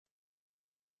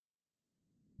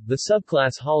The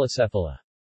subclass Holocephali,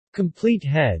 complete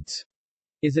heads,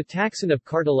 is a taxon of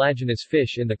cartilaginous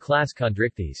fish in the class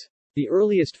Chondrichthyes. The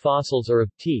earliest fossils are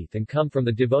of teeth and come from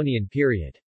the Devonian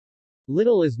period.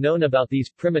 Little is known about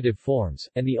these primitive forms,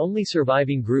 and the only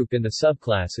surviving group in the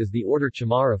subclass is the order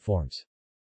Chimeriformes.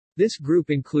 This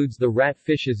group includes the rat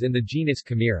fishes in the genus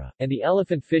Chimera, and the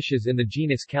elephant fishes in the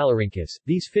genus Calorhynchus.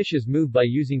 These fishes move by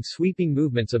using sweeping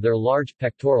movements of their large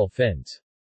pectoral fins.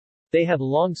 They have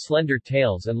long slender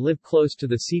tails and live close to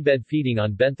the seabed feeding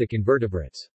on benthic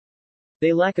invertebrates.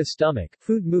 They lack a stomach,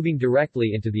 food moving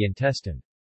directly into the intestine.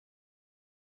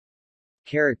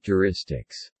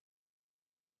 Characteristics.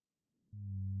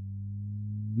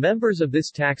 Members of this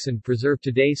taxon preserve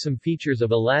today some features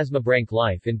of elasmobranch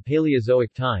life in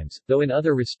Paleozoic times, though in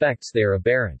other respects they are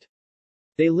aberrant.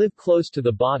 They live close to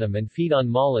the bottom and feed on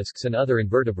mollusks and other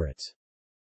invertebrates.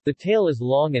 The tail is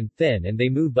long and thin and they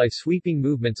move by sweeping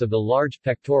movements of the large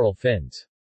pectoral fins.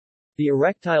 The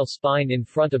erectile spine in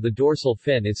front of the dorsal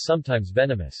fin is sometimes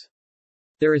venomous.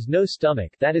 There is no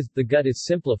stomach, that is, the gut is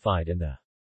simplified and the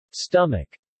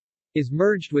stomach is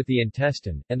merged with the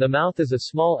intestine, and the mouth is a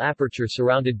small aperture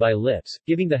surrounded by lips,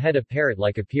 giving the head a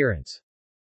parrot-like appearance.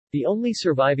 The only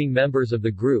surviving members of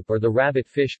the group are the rabbit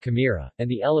fish Chimera, and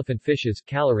the elephant fishes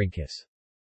Calorhynchus.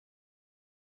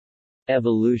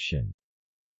 Evolution.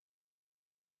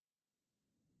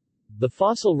 The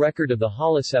fossil record of the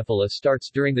Holocephala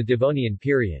starts during the Devonian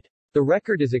period. The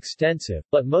record is extensive,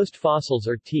 but most fossils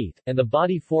are teeth, and the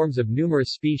body forms of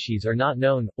numerous species are not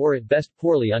known, or at best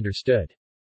poorly understood.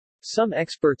 Some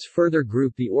experts further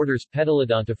group the orders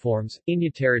Pedalodontiformes,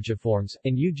 Ignatarigiformes,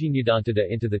 and Eugeniodontida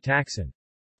into the taxon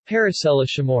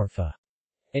Paracellochimorpha,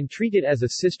 and treat it as a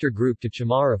sister group to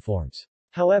Chimeriformes.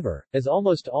 However, as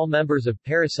almost all members of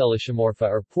Paracellochimorpha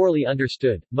are poorly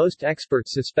understood, most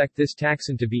experts suspect this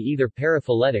taxon to be either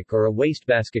paraphyletic or a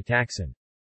wastebasket taxon.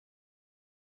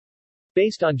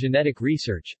 Based on genetic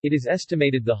research, it is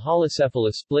estimated the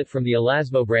Holocephala split from the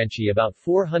elasmobranchi about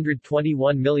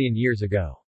 421 million years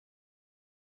ago.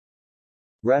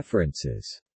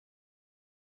 References.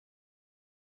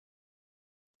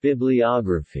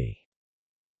 Bibliography.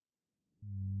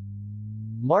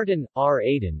 Martin, R.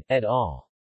 Aidan, et al.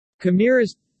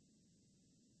 Chimeras,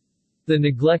 The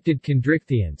Neglected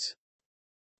Chondrichthyans.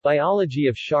 Biology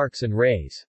of Sharks and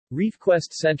Rays.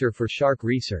 ReefQuest Center for Shark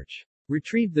Research.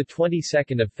 Retrieved the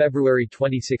 22nd of February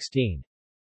 2016.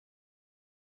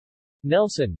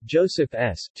 Nelson, Joseph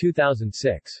S.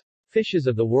 2006. Fishes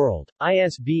of the World.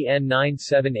 ISBN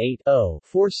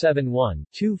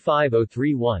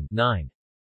 978-0-471-25031-9.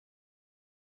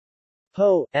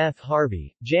 Poe, F.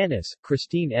 Harvey, Janice,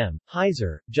 Christine M.,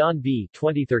 Heiser, John B.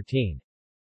 2013.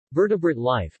 Vertebrate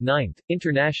Life, 9th,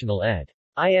 International ed.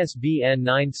 ISBN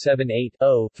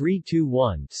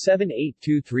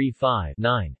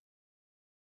 978-0-321-78235-9.